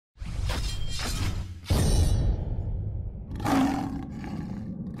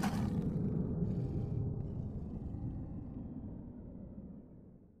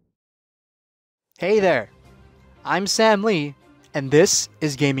Hey there, I'm Sam Lee, and this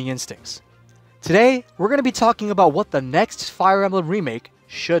is Gaming Instincts. Today, we're going to be talking about what the next Fire Emblem Remake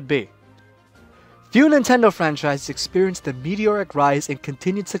should be. Few Nintendo franchises experienced the meteoric rise and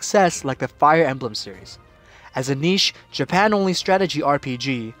continued success like the Fire Emblem series. As a niche, Japan-only strategy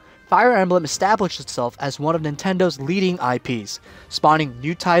RPG, Fire Emblem established itself as one of Nintendo's leading IPs, spawning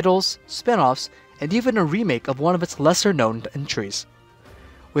new titles, spin-offs, and even a remake of one of its lesser-known entries.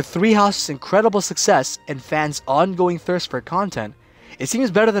 With Three House's incredible success and fans' ongoing thirst for content, it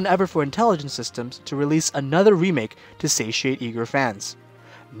seems better than ever for Intelligent Systems to release another remake to satiate eager fans.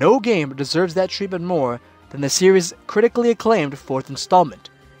 No game deserves that treatment more than the series' critically acclaimed fourth installment,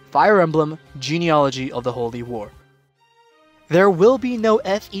 Fire Emblem Genealogy of the Holy War. There will be no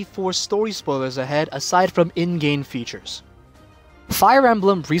FE4 story spoilers ahead aside from in-game features. Fire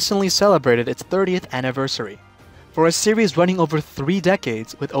Emblem recently celebrated its 30th anniversary. For a series running over 3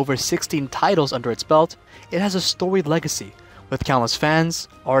 decades with over 16 titles under its belt, it has a storied legacy, with countless fans,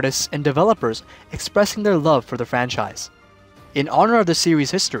 artists, and developers expressing their love for the franchise. In honor of the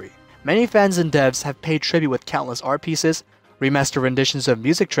series' history, many fans and devs have paid tribute with countless art pieces, remastered renditions of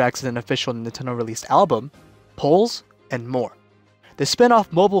music tracks in an official Nintendo-released album, polls, and more. The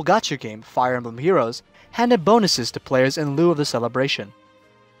spin-off mobile gacha game, Fire Emblem Heroes, handed bonuses to players in lieu of the celebration.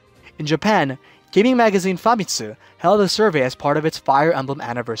 In Japan, gaming magazine Famitsu held a survey as part of its Fire Emblem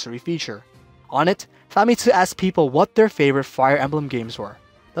anniversary feature. On it, Famitsu asked people what their favorite Fire Emblem games were.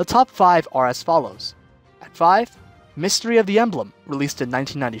 The top 5 are as follows. At 5, Mystery of the Emblem, released in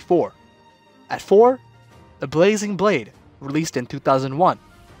 1994. At 4, The Blazing Blade, released in 2001.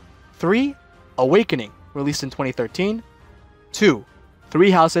 3, Awakening, released in 2013. 2,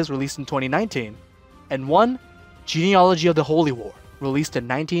 Three Houses, released in 2019. And 1, Genealogy of the Holy War, released in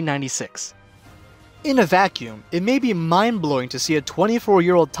 1996. In a vacuum, it may be mind-blowing to see a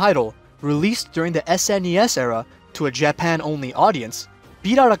 24-year-old title released during the SNES era to a Japan-only audience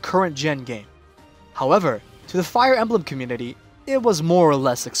beat out a current-gen game. However, to the Fire Emblem community, it was more or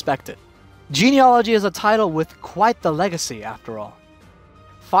less expected. Genealogy is a title with quite the legacy, after all.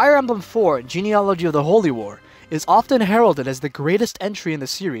 Fire Emblem 4 Genealogy of the Holy War is often heralded as the greatest entry in the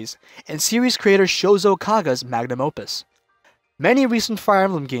series and series creator Shozo Kaga's magnum opus. Many recent Fire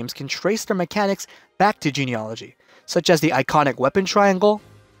Emblem games can trace their mechanics back to Genealogy, such as the iconic weapon triangle,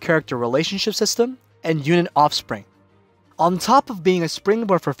 character relationship system, and unit offspring. On top of being a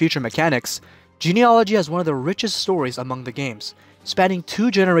springboard for future mechanics, Genealogy has one of the richest stories among the games, spanning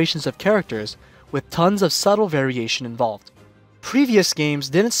 2 generations of characters with tons of subtle variation involved. Previous games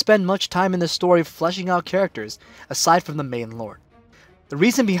didn't spend much time in the story fleshing out characters aside from the main lore. The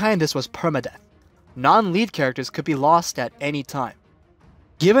reason behind this was permadeath. Non-lead characters could be lost at any time.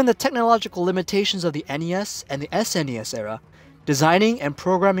 Given the technological limitations of the NES and the SNES era, designing and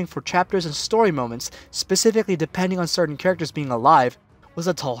programming for chapters and story moments specifically depending on certain characters being alive was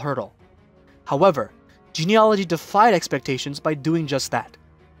a tall hurdle. However, Genealogy defied expectations by doing just that.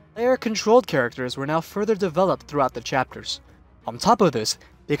 Player-controlled characters were now further developed throughout the chapters. On top of this,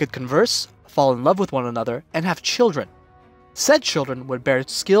 they could converse, fall in love with one another, and have children. Said children would bear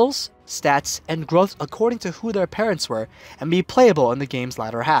skills, stats, and growth according to who their parents were and be playable in the game's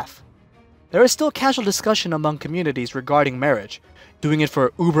latter half. There is still casual discussion among communities regarding marriage, doing it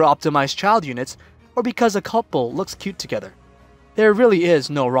for uber-optimized child units or because a couple looks cute together. There really is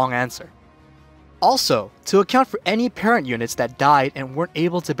no wrong answer. Also, to account for any parent units that died and weren't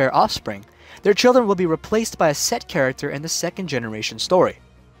able to bear offspring, their children will be replaced by a set character in the second generation story.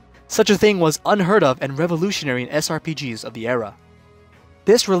 Such a thing was unheard of and revolutionary in SRPGs of the era.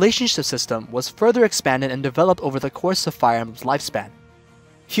 This relationship system was further expanded and developed over the course of Fire Emblem's lifespan.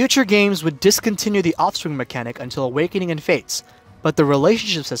 Future games would discontinue the offspring mechanic until Awakening and Fates, but the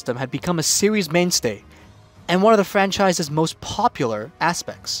relationship system had become a series mainstay and one of the franchise's most popular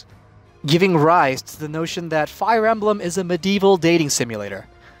aspects, giving rise to the notion that Fire Emblem is a medieval dating simulator,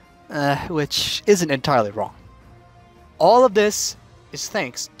 which isn't entirely wrong. All of this is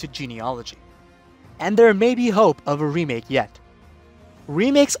thanks to Genealogy. And there may be hope of a remake yet.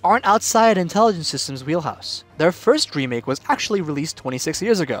 Remakes aren't outside Intelligent Systems' wheelhouse. Their first remake was actually released 26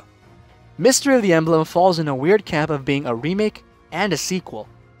 years ago. Mystery of the Emblem falls in a weird camp of being a remake and a sequel.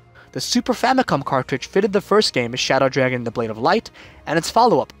 The Super Famicom cartridge fitted the first game as Shadow Dragon the Blade of Light, and its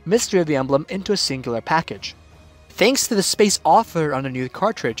follow-up, Mystery of the Emblem, into a singular package. Thanks to the space offered on the new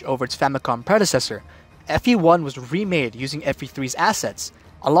cartridge over its Famicom predecessor, FE1 was remade using FE3's assets,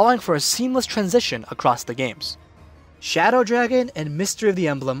 allowing for a seamless transition across the games. Shadow Dragon and Mystery of the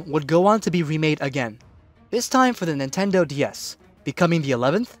Emblem would go on to be remade again, this time for the Nintendo DS, becoming the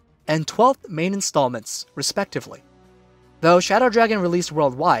 11th and 12th main installments, respectively. Though Shadow Dragon released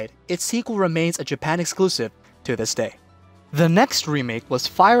worldwide, its sequel remains a Japan exclusive to this day. The next remake was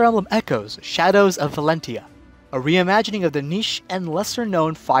Fire Emblem Echoes: Shadows of Valentia, a reimagining of the niche and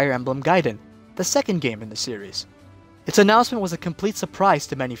lesser-known Fire Emblem Gaiden, the second game in the series. Its announcement was a complete surprise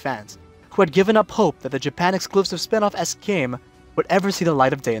to many fans, who had given up hope that the Japan-exclusive spin-off-esque game would ever see the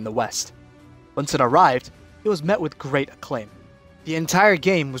light of day in the West. Once it arrived, it was met with great acclaim. The entire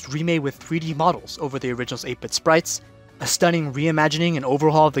game was remade with 3D models over the original's 8-bit sprites, a stunning reimagining and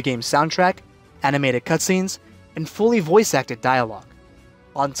overhaul of the game's soundtrack, animated cutscenes, and fully voice-acted dialogue.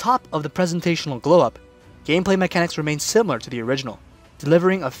 On top of the presentational glow-up, gameplay mechanics remain similar to the original,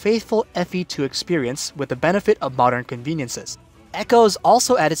 delivering a faithful FE2 experience with the benefit of modern conveniences. Echoes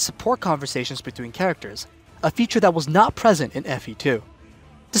also added support conversations between characters, a feature that was not present in FE2.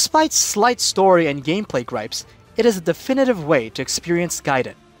 Despite slight story and gameplay gripes, it is a definitive way to experience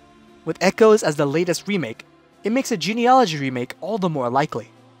Gaiden. With Echoes as the latest remake, it makes a genealogy remake all the more likely.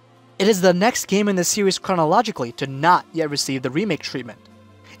 It is the next game in the series chronologically to not yet receive the remake treatment.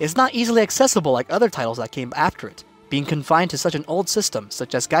 It's not easily accessible like other titles that came after it, being confined to such an old system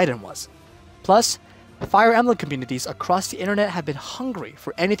such as Gaiden was. Plus, Fire Emblem communities across the internet have been hungry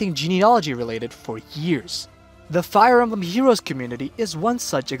for anything genealogy related for years. The Fire Emblem Heroes community is one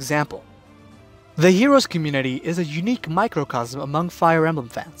such example. The Heroes community is a unique microcosm among Fire Emblem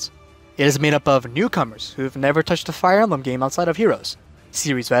fans. It is made up of newcomers who have never touched a Fire Emblem game outside of Heroes,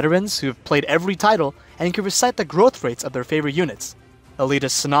 series veterans who have played every title and can recite the growth rates of their favorite units,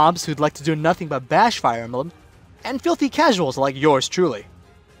 elitist snobs who'd like to do nothing but bash Fire Emblem, and filthy casuals like yours truly.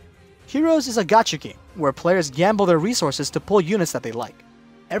 Heroes is a gacha game where players gamble their resources to pull units that they like.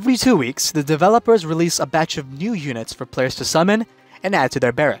 Every 2 weeks, the developers release a batch of new units for players to summon and add to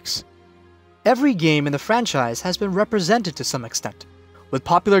their barracks. Every game in the franchise has been represented to some extent, with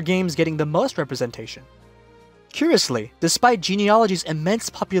popular games getting the most representation. Curiously, despite genealogy's immense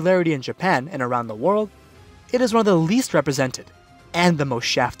popularity in Japan and around the world, it is one of the least represented, and the most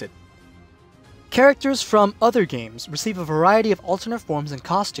shafted. Characters from other games receive a variety of alternate forms and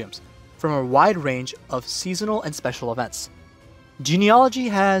costumes from a wide range of seasonal and special events. Genealogy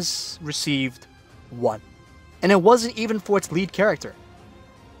has received one, and it wasn't even for its lead character.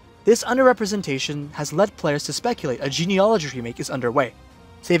 This underrepresentation has led players to speculate a genealogy remake is underway,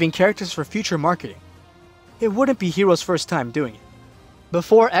 saving characters for future marketing. It wouldn't be Heroes' first time doing it.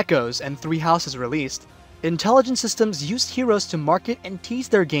 Before Echoes and Three Houses released, intelligence systems used Heroes to market and tease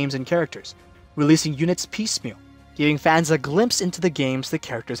their games and characters, releasing units piecemeal, giving fans a glimpse into the games the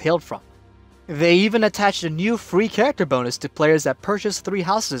characters hailed from. They even attached a new free character bonus to players that purchased Three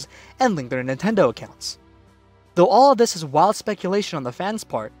Houses and linked their Nintendo accounts. Though all of this is wild speculation on the fans'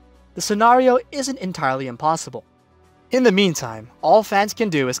 part, the scenario isn't entirely impossible. In the meantime, all fans can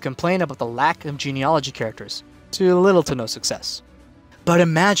do is complain about the lack of genealogy characters, to little to no success. But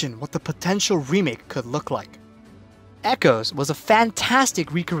imagine what the potential remake could look like. Echoes was a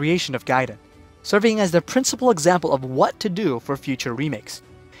fantastic recreation of Gaiden, serving as the principal example of what to do for future remakes.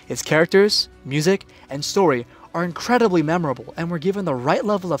 Its characters, music, and story are incredibly memorable and were given the right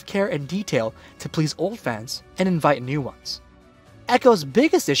level of care and detail to please old fans and invite new ones. Echo's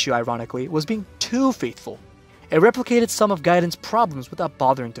biggest issue, ironically, was being too faithful. It replicated some of Gaiden's problems without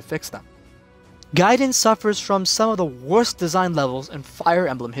bothering to fix them. Gaiden suffers from some of the worst design levels in Fire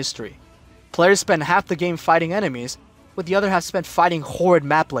Emblem history. Players spend half the game fighting enemies, with the other half spent fighting horrid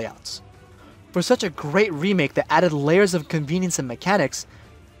map layouts. For such a great remake that added layers of convenience and mechanics,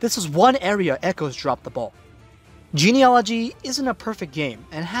 this was one area Echoes dropped the ball. Genealogy isn't a perfect game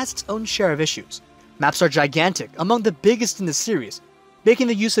and has its own share of issues. Maps are gigantic, among the biggest in the series, making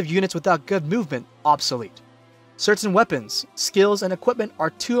the use of units without good movement obsolete. Certain weapons, skills, and equipment are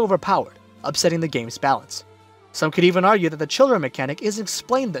too overpowered, upsetting the game's balance. Some could even argue that the children mechanic isn't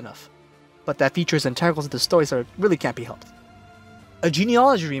explained enough, but that feature is integral to the story so it really can't be helped. A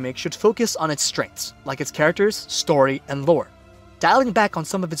genealogy remake should focus on its strengths, like its characters, story, and lore, dialing back on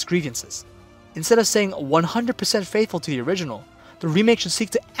some of its grievances. Instead of saying 100% faithful to the original, the remake should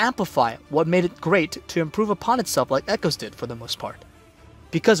seek to amplify what made it great to improve upon itself like Echoes did for the most part.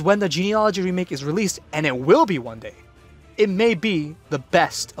 Because when the genealogy remake is released, and it will be one day, it may be the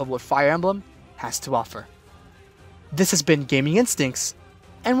best of what Fire Emblem has to offer. This has been Gaming Instincts,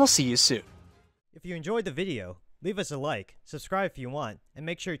 and we'll see you soon. If you enjoyed the video, leave us a like, subscribe if you want, and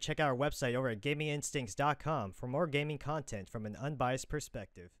make sure to check out our website over at gaminginstincts.com for more gaming content from an unbiased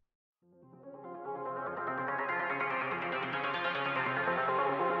perspective.